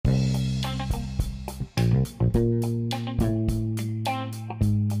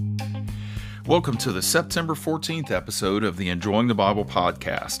Welcome to the September 14th episode of the Enjoying the Bible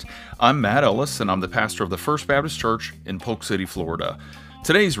podcast. I'm Matt Ellis, and I'm the pastor of the First Baptist Church in Polk City, Florida.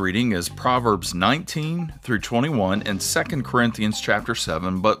 Today's reading is Proverbs 19 through 21 and 2 Corinthians chapter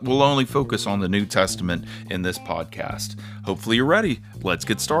 7, but we'll only focus on the New Testament in this podcast. Hopefully you're ready. Let's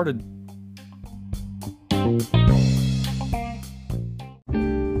get started.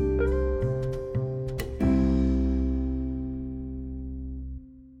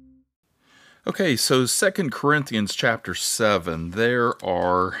 Okay, so 2 Corinthians chapter 7, there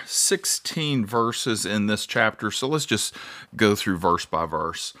are 16 verses in this chapter, so let's just go through verse by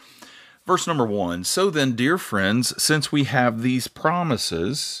verse. Verse number 1, so then, dear friends, since we have these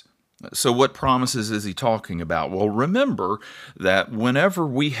promises, so what promises is he talking about? Well, remember that whenever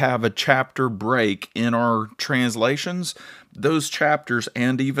we have a chapter break in our translations, those chapters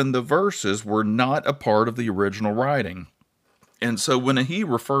and even the verses were not a part of the original writing. And so when he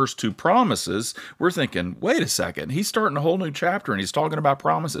refers to promises, we're thinking, wait a second, he's starting a whole new chapter and he's talking about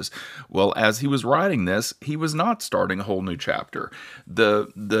promises. Well, as he was writing this, he was not starting a whole new chapter.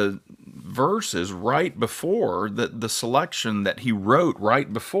 The verses right before, the selection that he wrote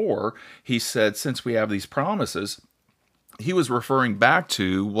right before, he said, since we have these promises, he was referring back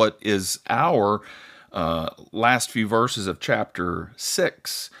to what is our last few verses of chapter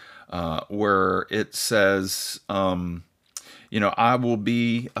 6, where it says, I will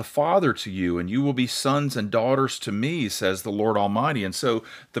be a father to you, and you will be sons and daughters to me, says the Lord Almighty. And so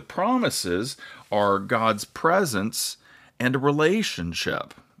the promises are God's presence and a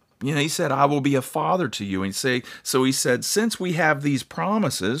relationship. He said, I will be a father to you. And so he said, since we have these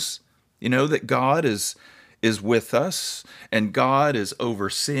promises, that God is with us, and God is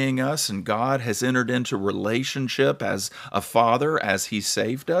overseeing us, and God has entered into relationship as a father as he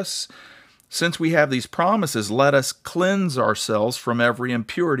saved us. Since we have these promises, let us cleanse ourselves from every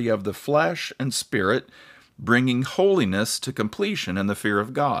impurity of the flesh and spirit, bringing holiness to completion in the fear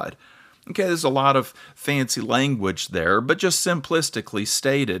of God. Okay, there's a lot of fancy language there, but just simplistically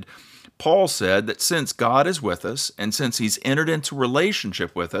stated, Paul said that since God is with us, and since he's entered into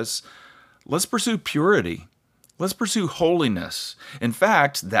relationship with us, let's pursue purity. Let's pursue holiness. In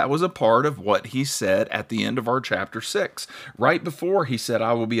fact, that was a part of what he said at the end of our chapter 6. Right before he said,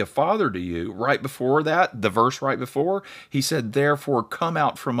 I will be a father to you. Right before that, the verse right before, he said, therefore come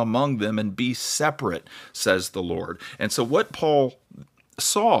out from among them and be separate, says the Lord. And so what Paul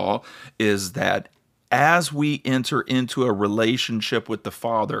saw is that as we enter into a relationship with the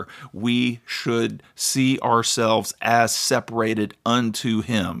Father, we should see ourselves as separated unto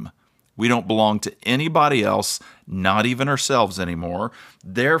him. We don't belong to anybody else, not even ourselves anymore.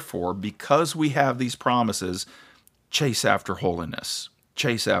 Therefore, because we have these promises, chase after holiness.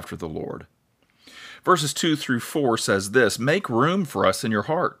 Chase after the Lord. Verses 2 through 4 says this, make room for us in your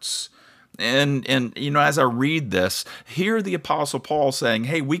hearts. And as I read this, hear the Apostle Paul saying,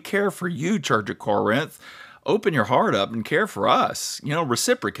 hey, we care for you, Church at Corinth. Open your heart up and care for us.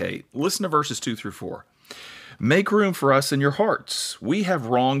 Reciprocate. Listen to verses 2 through 4. Make room for us in your hearts. We have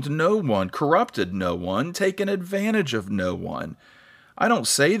wronged no one, corrupted no one, taken advantage of no one. I don't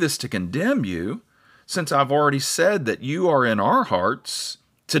say this to condemn you, since I've already said that you are in our hearts,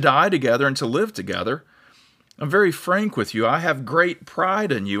 to die together and to live together. I'm very frank with you. I have great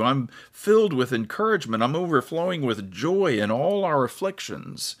pride in you. I'm filled with encouragement. I'm overflowing with joy in all our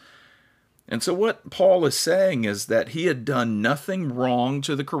afflictions. And so what Paul is saying is that he had done nothing wrong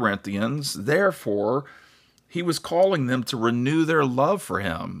to the Corinthians. Therefore, he was calling them to renew their love for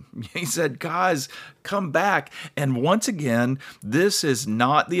him. He said, guys, come back. And once again, this is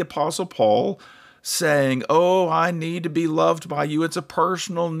not the Apostle Paul saying, oh, I need to be loved by you. It's a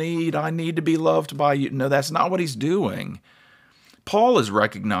personal need. I need to be loved by you. No, that's not what he's doing. Paul is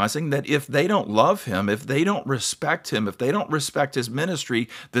recognizing that if they don't love him, if they don't respect him, if they don't respect his ministry,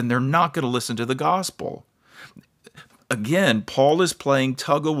 then they're not going to listen to the gospel. Again, Paul is playing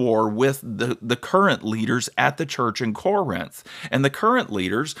tug-of-war with the current leaders at the church in Corinth. And the current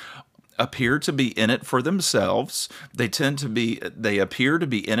leaders appear to be in it for themselves. They appear to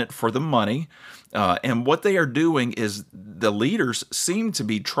be in it for the money. And what they are doing is the leaders seem to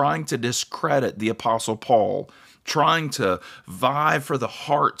be trying to discredit the Apostle Paul, trying to vie for the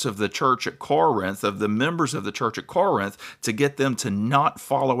hearts of the church at Corinth, of the members of the church at Corinth, to get them to not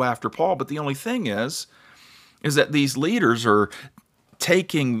follow after Paul. But the only thing is that these leaders are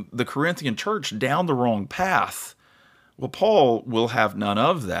taking the Corinthian church down the wrong path. Well, Paul will have none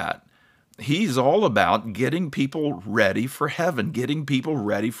of that. he's all about getting people ready for heaven, getting people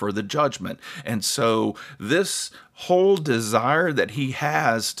ready for the judgment. And so this whole desire that he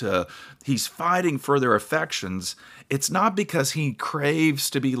has he's fighting for their affections. It's not because he craves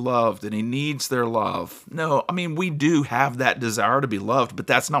to be loved and he needs their love. No, I mean, we do have that desire to be loved, but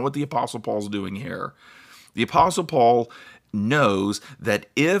that's not what the Apostle Paul's doing here. The Apostle Paul knows that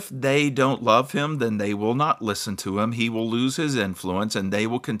if they don't love him, then they will not listen to him. He will lose his influence and they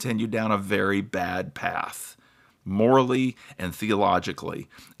will continue down a very bad path, morally and theologically.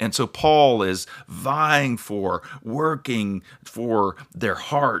 And so Paul is vying for, working for their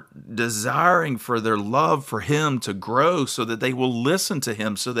heart, desiring for their love for him to grow so that they will listen to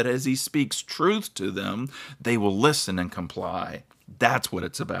him, so that as he speaks truth to them, they will listen and comply. That's what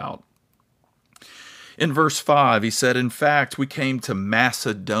it's about. In verse 5, he said, in fact, we came to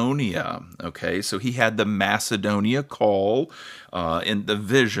Macedonia. Okay, so he had the Macedonia call in the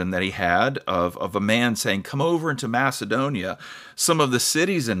vision that he had of a man saying, come over into Macedonia. Some of the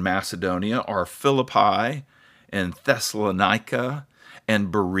cities in Macedonia are Philippi and Thessalonica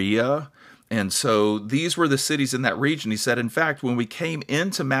and Berea. And so these were the cities in that region. He said, in fact, when we came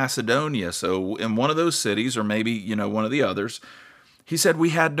into Macedonia, so in one of those cities, or maybe, one of the others, he said, we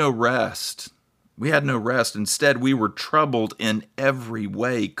had no rest. We had no rest. Instead, we were troubled in every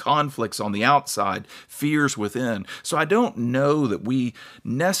way, conflicts on the outside, fears within. So I don't know that we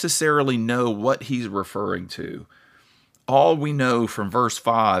necessarily know what he's referring to. All we know from verse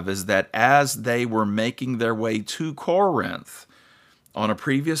 5 is that as they were making their way to Corinth on a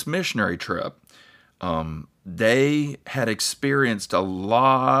previous missionary trip, they had experienced a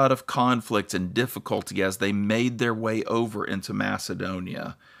lot of conflict and difficulty as they made their way over into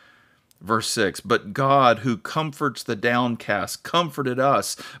Macedonia. Verse 6, but God, who comforts the downcast, comforted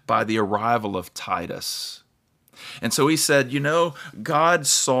us by the arrival of Titus. And so he said, God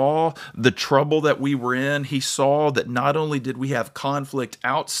saw the trouble that we were in. He saw that not only did we have conflict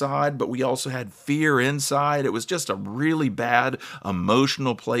outside, but we also had fear inside. It was just a really bad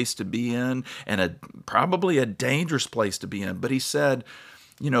emotional place to be in, and probably a dangerous place to be in. But he said,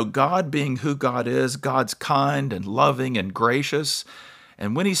 God being who God is, God's kind and loving and gracious.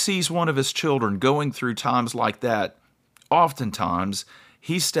 And when he sees one of his children going through times like that, oftentimes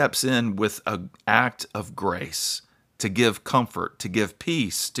he steps in with an act of grace to give comfort, to give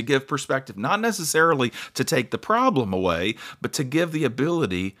peace, to give perspective, not necessarily to take the problem away, but to give the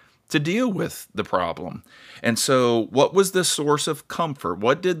ability to deal with the problem. And so what was the source of comfort?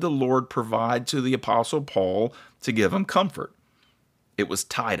 What did the Lord provide to the Apostle Paul to give him comfort? It was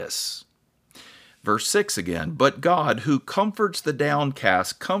Titus. Verse 6 again, but God, who comforts the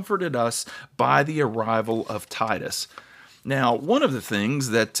downcast, comforted us by the arrival of Titus. Now, one of the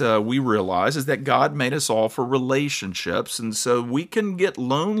things that we realize is that God made us all for relationships, and so we can get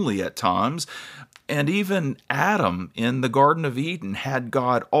lonely at times. And even Adam in the Garden of Eden had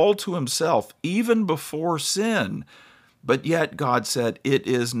God all to himself, even before sin. But yet God said, it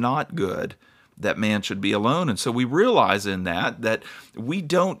is not good that man should be alone. And so we realize in that we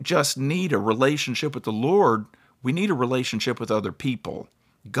don't just need a relationship with the Lord, we need a relationship with other people.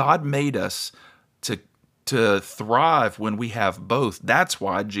 God made us to thrive when we have both. That's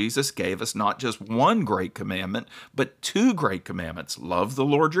why Jesus gave us not just one great commandment, but two great commandments. Love the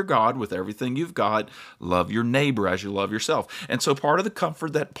Lord your God with everything you've got. Love your neighbor as you love yourself. And so part of the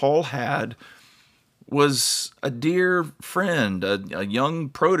comfort that Paul had was a dear friend, a young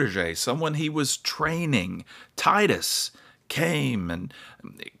protege, someone he was training. Titus came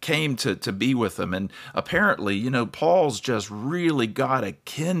to be with him. And apparently, Paul's just really got a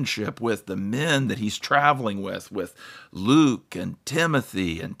kinship with the men that he's traveling with Luke and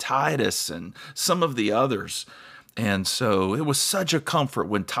Timothy and Titus and some of the others. And so it was such a comfort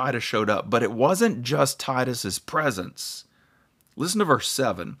when Titus showed up. But it wasn't just Titus's presence. Listen to verse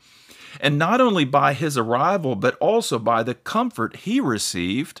 7. And not only by his arrival, but also by the comfort he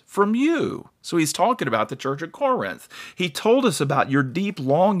received from you. So he's talking about the church at Corinth. He told us about your deep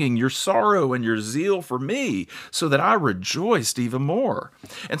longing, your sorrow, and your zeal for me, so that I rejoiced even more.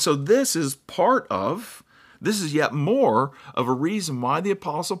 And so this is yet more of a reason why the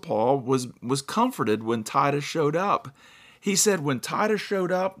Apostle Paul was comforted when Titus showed up. He said when Titus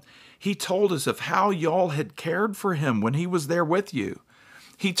showed up, he told us of how y'all had cared for him when he was there with you.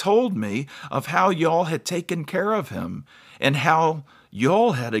 He told me of how y'all had taken care of him and how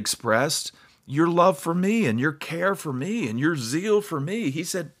y'all had expressed your love for me and your care for me and your zeal for me. He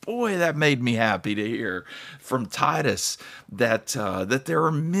said, boy, that made me happy to hear from Titus that there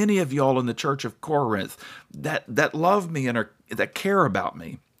are many of y'all in the church of Corinth that love me and that care about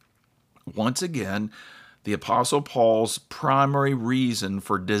me. Once again, The Apostle Paul's primary reason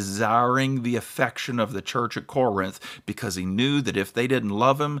for desiring the affection of the church at Corinth, because he knew that if they didn't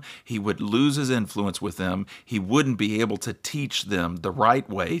love him, he would lose his influence with them. He wouldn't be able to teach them the right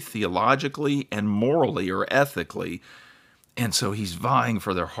way, theologically and morally or ethically. And so he's vying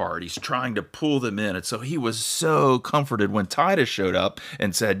for their heart. He's trying to pull them in. And so he was so comforted when Titus showed up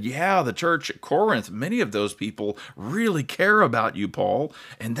and said, yeah, the church at Corinth, many of those people really care about you, Paul.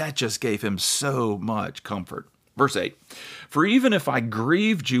 And that just gave him so much comfort. Verse 8, for even if I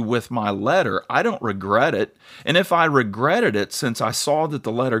grieved you with my letter, I don't regret it. And if I regretted it, since I saw that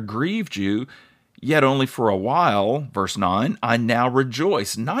the letter grieved you, yet only for a while, verse 9, I now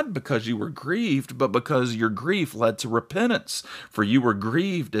rejoice, not because you were grieved, but because your grief led to repentance. For you were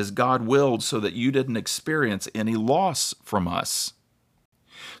grieved as God willed, so that you didn't experience any loss from us.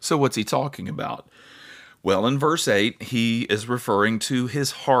 So what's he talking about? Well, in verse 8, he is referring to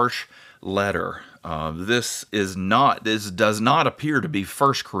his harsh letter. This does not appear to be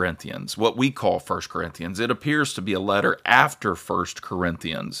 1 Corinthians, what we call 1 Corinthians. It appears to be a letter after 1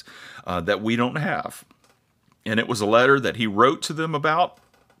 Corinthians that we don't have. And it was a letter that he wrote to them about.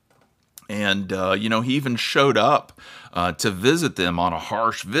 And, he even showed up to visit them on a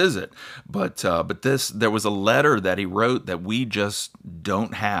harsh visit. But there was a letter that he wrote that we just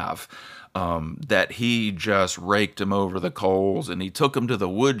don't have. That he just raked him over the coals, and he took him to the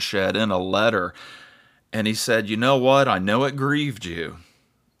woodshed in a letter. And he said, you know what? I know it grieved you.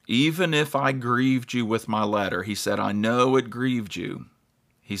 Even if I grieved you with my letter, he said, I know it grieved you.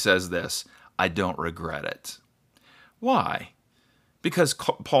 He says this, I don't regret it. Why? Because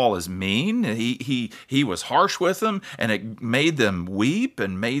Paul is mean. He was harsh with them, and it made them weep,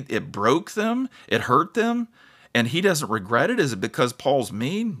 and it broke them. It hurt them. And he doesn't regret it? Is it because Paul's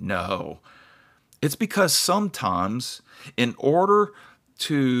mean? No. It's because sometimes, in order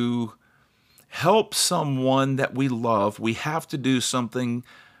to help someone that we love, we have to do something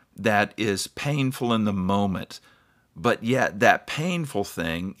that is painful in the moment. But yet that painful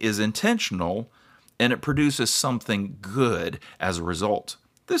thing is intentional, and it produces something good as a result.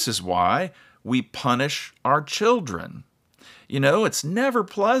 This is why we punish our children. It's never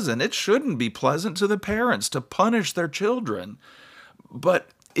pleasant. It shouldn't be pleasant to the parents to punish their children. But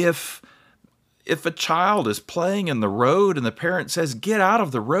if a child is playing in the road and the parent says, get out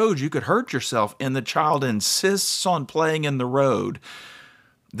of the road, you could hurt yourself, and the child insists on playing in the road,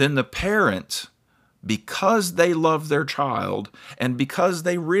 then the parent, because they love their child and because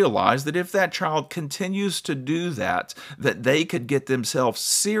they realize that if that child continues to do that they could get themselves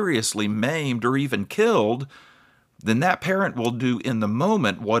seriously maimed or even killed, then that parent will do in the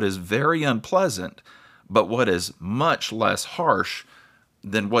moment what is very unpleasant, but what is much less harsh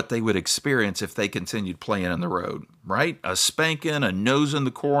than what they would experience if they continued playing in the road, right? A spanking, a nose in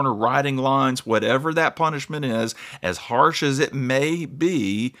the corner, writing lines, whatever that punishment is, as harsh as it may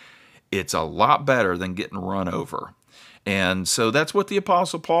be, it's a lot better than getting run over. And so that's what the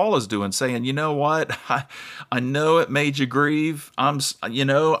Apostle Paul is doing, saying, you know what, I know it made you grieve. I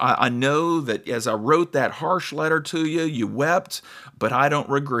know that as I wrote that harsh letter to you, you wept, but I don't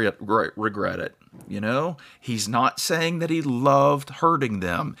regret it. He's not saying that he loved hurting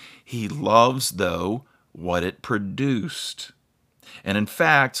them. He loves, though, what it produced. And in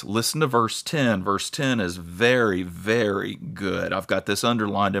fact, listen to verse 10. Verse 10 is very, very good. I've got this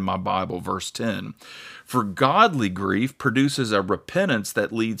underlined in my Bible, verse 10. For godly grief produces a repentance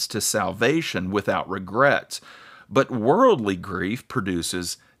that leads to salvation without regret, but worldly grief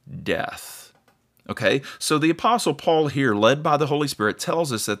produces death. Okay, so the Apostle Paul here, led by the Holy Spirit,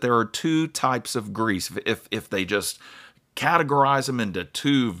 tells us that there are two types of grief. If they just categorize them into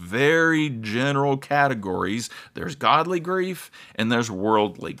two very general categories, there's godly grief and there's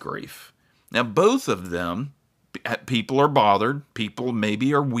worldly grief. Now, both of them, people are bothered, people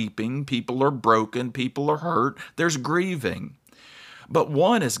maybe are weeping, people are broken, people are hurt, there's grieving. But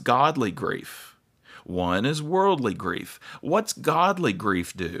one is godly grief. One is worldly grief. What's godly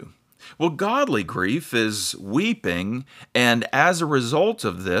grief do? Well, godly grief is weeping, and as a result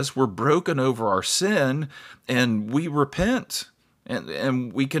of this, we're broken over our sin, and we repent,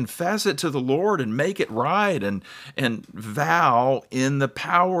 and we confess it to the Lord and make it right, and vow in the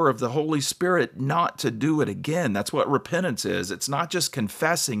power of the Holy Spirit not to do it again. That's what repentance is. It's not just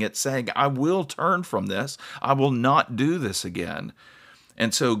confessing, it's saying, I will turn from this. I will not do this again.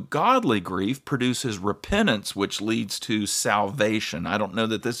 And so godly grief produces repentance, which leads to salvation. I don't know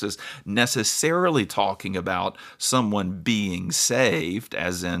that this is necessarily talking about someone being saved,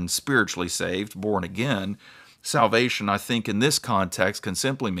 as in spiritually saved, born again. Salvation, I think, in this context can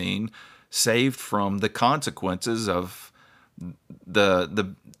simply mean saved from the consequences of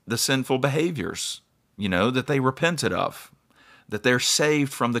the sinful behaviors. that they repented of, that they're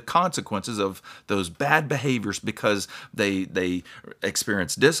saved from the consequences of those bad behaviors because they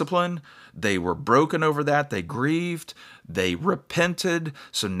experienced discipline, they were broken over that, they grieved, they repented,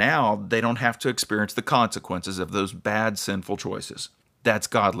 so now they don't have to experience the consequences of those bad sinful choices. That's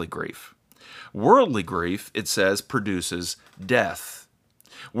godly grief. Worldly grief, it says, produces death.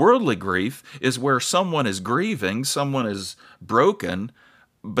 Worldly grief is where someone is grieving, someone is broken,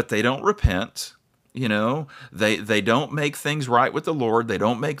 but they don't repent. They don't make things right with the Lord. They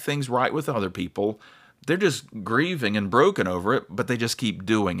don't make things right with other people. They're just grieving and broken over it, but they just keep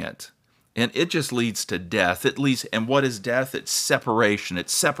doing it. And it just leads to death. And what is death? It's separation.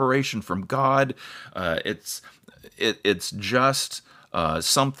 It's separation from God. It's just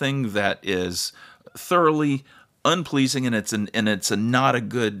something that is thoroughly unpleasing, and it's not a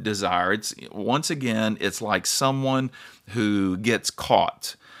good desire. Once again, it's like someone who gets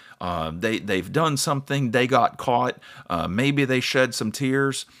caught. They've done something, they got caught, maybe they shed some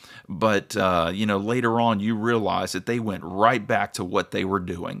tears, but later on you realize that they went right back to what they were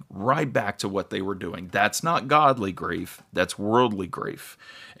doing, That's not godly grief, that's worldly grief.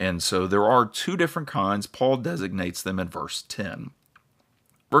 And so there are two different kinds. Paul designates them in verse 10.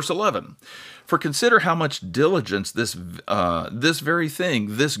 Verse 11, for consider how much diligence this very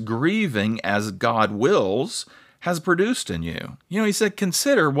thing, this grieving as God wills, has produced in you. He said,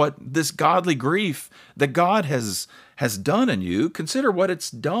 consider what this godly grief that God has done in you. Consider what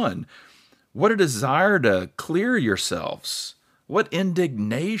it's done. What a desire to clear yourselves. What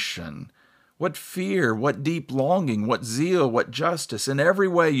indignation. What fear. What deep longing. What zeal. What justice. In every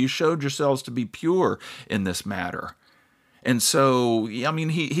way you showed yourselves to be pure in this matter. And so,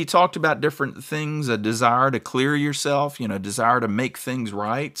 he talked about different things, a desire to clear yourself, desire to make things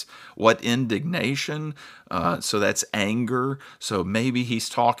right, what indignation, so that's anger. So maybe he's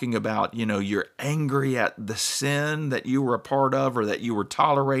talking about, you're angry at the sin that you were a part of or that you were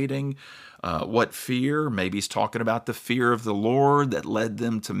tolerating. What fear? Maybe he's talking about the fear of the Lord that led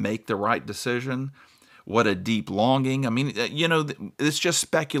them to make the right decision. What a deep longing. It's just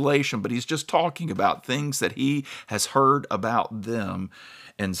speculation, but he's just talking about things that he has heard about them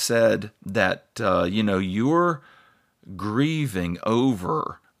and said that, you're grieving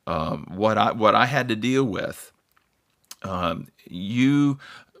over what I had to deal with. You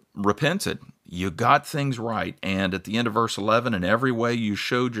repented. You got things right. And at the end of verse 11, in every way you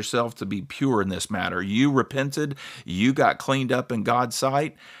showed yourself to be pure in this matter. You repented. You got cleaned up in God's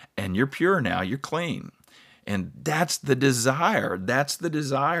sight. And you're pure now, you're clean. And that's the desire.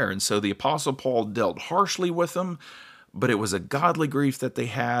 And so the Apostle Paul dealt harshly with them, but it was a godly grief that they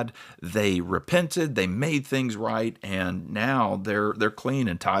had. They repented, they made things right, and now they're clean,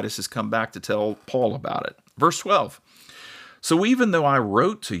 and Titus has come back to tell Paul about it. Verse 12. So even though I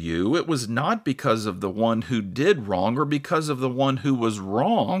wrote to you, it was not because of the one who did wrong or because of the one who was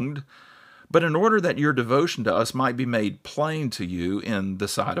wronged, but in order that your devotion to us might be made plain to you in the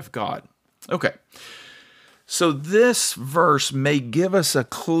sight of God. Okay, so this verse may give us a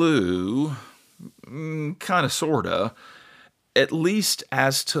clue, kind of, sort of, at least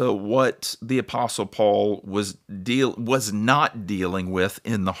as to what the Apostle Paul was not dealing with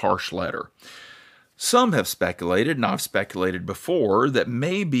in the harsh letter. Some have speculated, and I've speculated before, that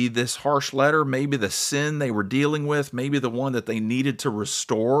maybe this harsh letter, maybe the sin they were dealing with, maybe the one that they needed to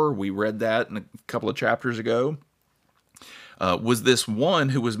restore, we read that in a couple of chapters ago, was this one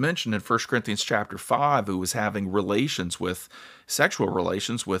who was mentioned in 1 Corinthians chapter 5, who was having sexual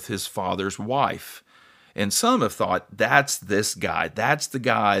relations with his father's wife. And some have thought, that's this guy. That's the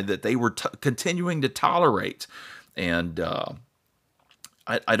guy that they were continuing to tolerate. And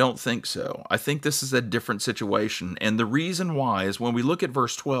I don't think so. I think this is a different situation. And the reason why is when we look at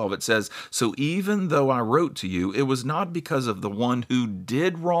verse 12, it says, so even though I wrote to you, it was not because of the one who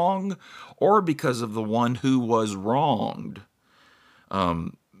did wrong or because of the one who was wronged.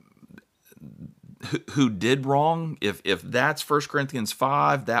 Who did wrong, if that's 1 Corinthians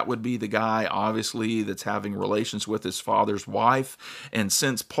 5, that would be the guy, obviously, that's having relations with his father's wife. And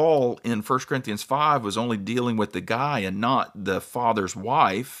since Paul in 1 Corinthians 5 was only dealing with the guy and not the father's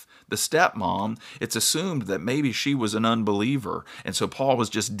wife, the stepmom, it's assumed that maybe she was an unbeliever. And so Paul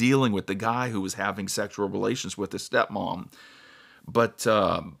was just dealing with the guy who was having sexual relations with his stepmom. But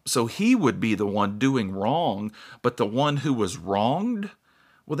so he would be the one doing wrong, but the one who was wronged,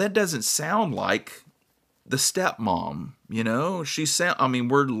 well, that doesn't sound like the stepmom.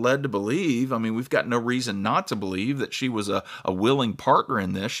 we're led to believe. We've got no reason not to believe that she was a willing partner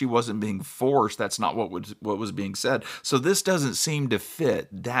in this. She wasn't being forced. That's not what was being said. So this doesn't seem to fit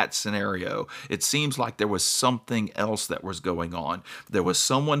that scenario. It seems like there was something else that was going on. There was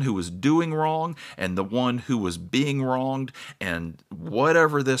someone who was doing wrong and the one who was being wronged. And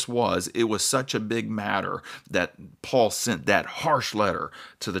whatever this was, it was such a big matter that Paul sent that harsh letter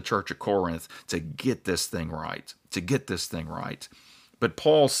to the church of Corinth to get this thing right. But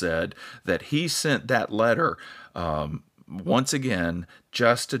Paul said that he sent that letter once again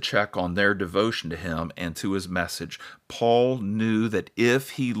just to check on their devotion to him and to his message. Paul knew that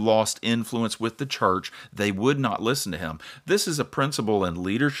if he lost influence with the church, they would not listen to him. This is a principle in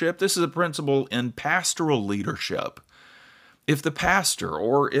leadership. This is a principle in pastoral leadership. If the pastor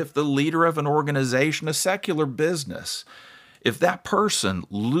or if the leader of an organization, a secular business, if that person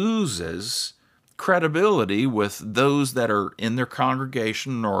loses credibility with those that are in their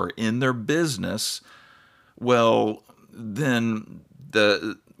congregation or in their business, well, then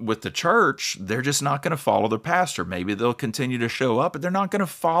with the church, they're just not going to follow their pastor. Maybe they'll continue to show up, but they're not going to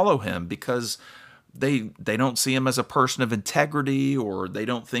follow him because they don't see him as a person of integrity, or they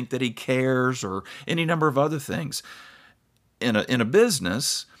don't think that he cares, or any number of other things. In a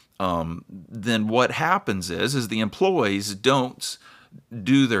business, then what happens is the employees don't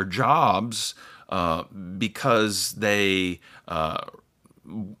do their jobs because they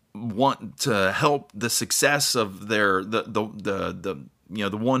want to help the success of the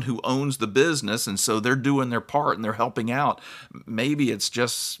one who owns the business, and so they're doing their part and they're helping out. Maybe it's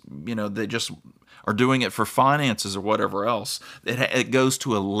just they just are doing it for finances or whatever else. It goes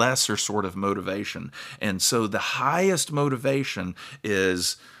to a lesser sort of motivation, and so the highest motivation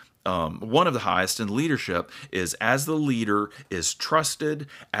is. One of the highest in leadership is as the leader is trusted,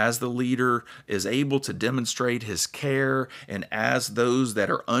 as the leader is able to demonstrate his care, and as those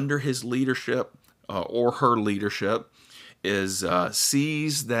that are under his leadership or her leadership is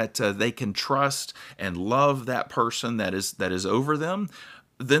sees that they can trust and love that person that is over them,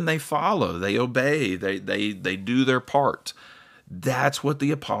 then they follow, they obey, they do their part. That's what the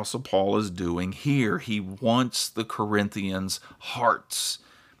Apostle Paul is doing here. He wants the Corinthians' hearts.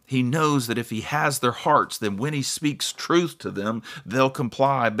 He knows that if he has their hearts, then when he speaks truth to them, they'll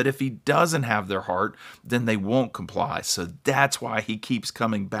comply. But if he doesn't have their heart, then they won't comply. So that's why he keeps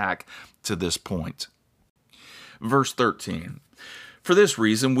coming back to this point. Verse 13, for this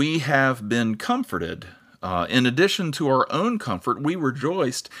reason we have been comforted. In addition to our own comfort, we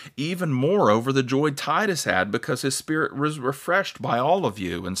rejoiced even more over the joy Titus had because his spirit was refreshed by all of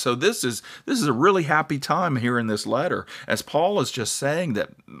you. And so this is a really happy time here in this letter, as Paul is just saying that,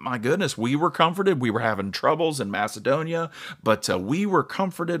 my goodness, we were comforted. We were having troubles in Macedonia, but we were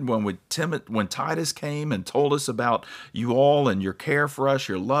comforted when Titus came and told us about you all and your care for us,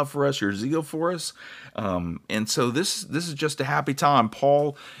 your love for us, your zeal for us. And so this is just a happy time.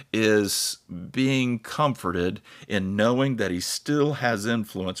 Paul is being comforted in knowing that he still has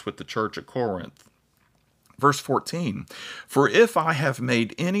influence with the church at Corinth. Verse 14, for if I have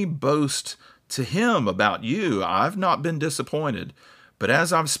made any boast to him about you, I've not been disappointed. But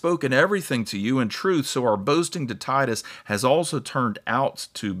as I've spoken everything to you in truth, so our boasting to Titus has also turned out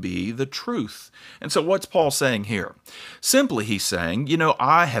to be the truth. And so what's Paul saying here? Simply he's saying,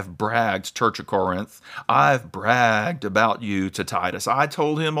 I have bragged, Church of Corinth, I've bragged about you to Titus. I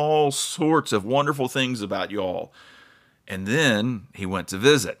told him all sorts of wonderful things about you all. And then he went to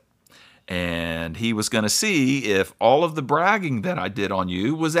visit. And he was going to see if all of the bragging that I did on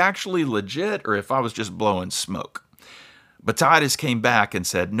you was actually legit or if I was just blowing smoke. But Titus came back and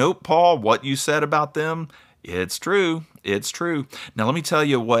said, nope, Paul, what you said about them, it's true. It's true. Now, let me tell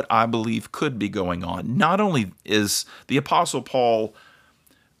you what I believe could be going on. Not only is the Apostle Paul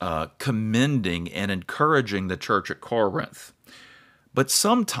commending and encouraging the church at Corinth, but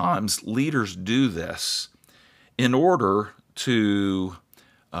sometimes leaders do this in order to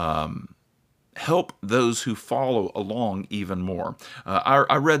help those who follow along even more.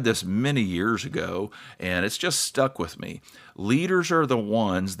 I read this many years ago, and it's just stuck with me. Leaders are the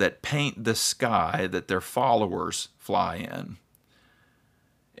ones that paint the sky that their followers fly in.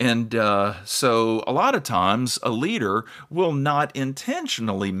 And so a lot of times a leader will not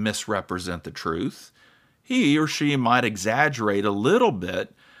intentionally misrepresent the truth. He or she might exaggerate a little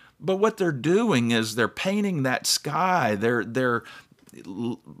bit, but what they're doing is they're painting that sky. They're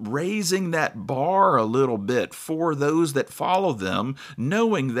raising that bar a little bit for those that follow them,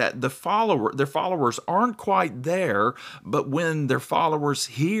 knowing that their followers aren't quite there, but when their followers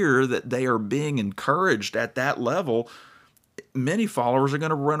hear that they are being encouraged at that level, many followers are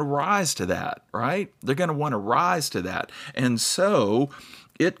going to want to rise to that, right? They're going to want to rise to that. And so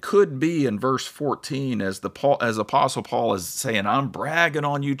it could be in verse 14 as Apostle Paul is saying, I'm bragging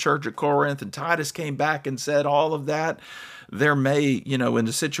on you, church at Corinth, and Titus came back and said all of that. There may, in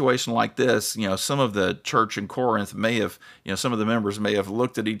a situation like this, some of the church in Corinth may have, some of the members may have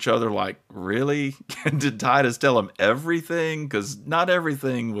looked at each other like, really? Did Titus tell them everything? Because not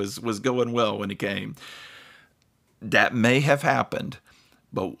everything was going well when he came. That may have happened,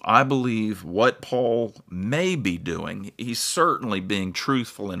 but I believe what Paul may be doing, he's certainly being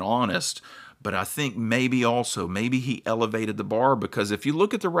truthful and honest, but I think maybe he elevated the bar, because if you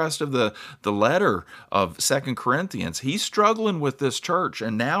look at the rest of the letter of 2 Corinthians, he's struggling with this church,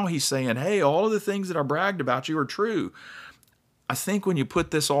 and now he's saying, hey, all of the things that I bragged about you are true. I think when you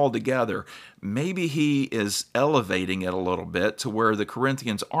put this all together, maybe he is elevating it a little bit to where the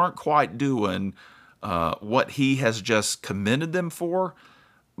Corinthians aren't quite doing what he has just commended them for,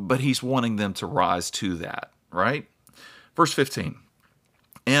 but he's wanting them to rise to that, right? Verse 15.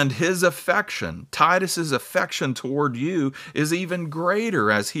 And his affection, Titus's affection toward you, is even greater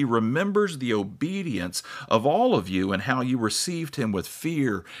as he remembers the obedience of all of you and how you received him with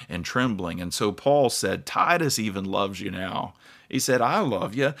fear and trembling. And so Paul said, Titus even loves you now. He said, I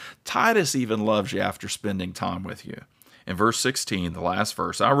love you. Titus even loves you after spending time with you. In verse 16, the last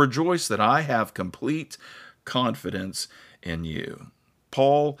verse, I rejoice that I have complete confidence in you.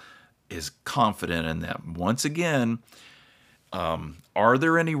 Paul is confident in them. Once again, are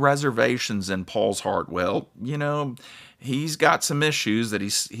there any reservations in Paul's heart? Well, he's got some issues that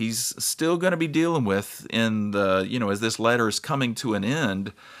he's still going to be dealing with in the, as this letter is coming to an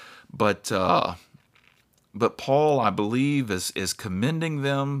end. But Paul, I believe, is commending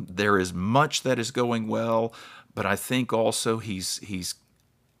them. There is much that is going well, but I think also he's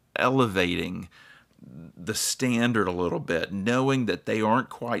elevating the standard a little bit, knowing that they aren't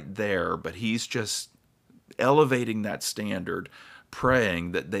quite there, but he's just elevating that standard,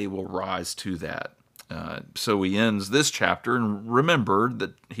 praying that they will rise to that. So he ends this chapter, and remember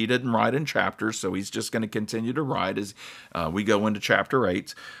that he didn't write in chapters, so he's just going to continue to write as we go into chapter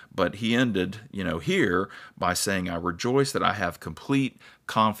 8. But he ended, here by saying, I rejoice that I have complete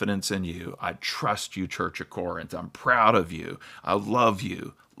confidence in you. I trust you, Church of Corinth. I'm proud of you. I love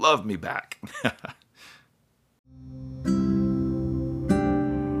you. Love me back.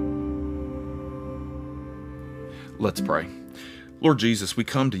 Let's pray. Lord Jesus, we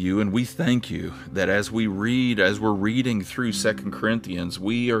come to you and we thank you that as we're reading through 2 Corinthians,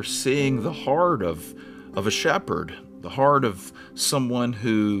 we are seeing the heart of a shepherd, the heart of someone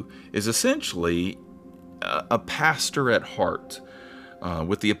who is essentially a pastor at heart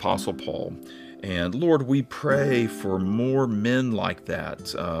with the Apostle Paul. And Lord, we pray for more men like that,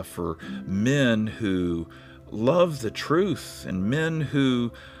 for men who love the truth and men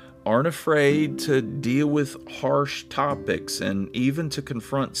who aren't afraid to deal with harsh topics and even to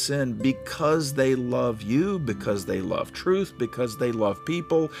confront sin because they love you, because they love truth, because they love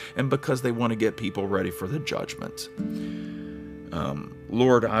people, and because they want to get people ready for the judgment.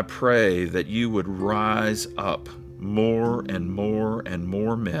 Lord, I pray that you would rise up more and more and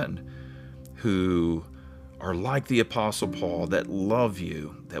more men who are like the Apostle Paul, that love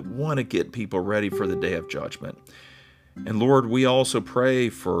you, that want to get people ready for the day of judgment. And Lord, we also pray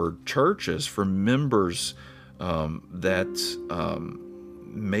for churches, for members that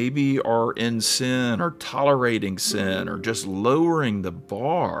maybe are in sin or tolerating sin or just lowering the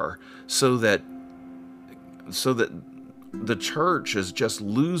bar so that the church is just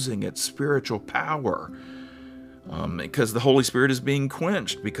losing its spiritual power because the Holy Spirit is being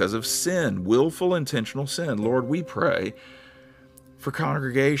quenched because of sin, willful, intentional sin. Lord, we pray for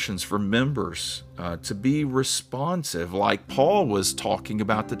congregations, for members to be responsive, like Paul was talking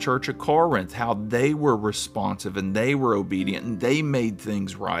about the church at Corinth, how they were responsive and they were obedient and they made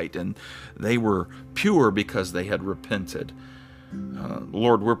things right and they were pure because they had repented.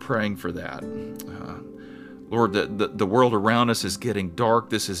 Lord, we're praying for that. Lord, the world around us is getting dark.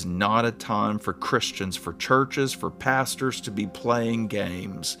 This is not a time for Christians, for churches, for pastors to be playing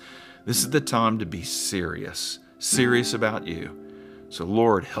games. This is the time to be serious about you. So,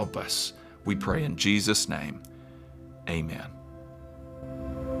 Lord, help us. We pray in Jesus' name. Amen.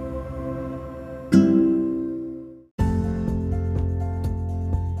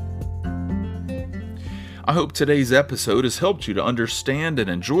 I hope today's episode has helped you to understand and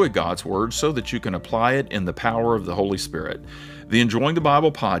enjoy God's Word so that you can apply it in the power of the Holy Spirit. The Enjoying the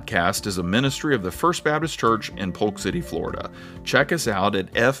Bible podcast is a ministry of the First Baptist Church in Polk City, Florida. Check us out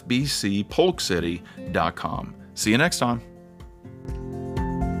at fbcpolkcity.com. See you next time.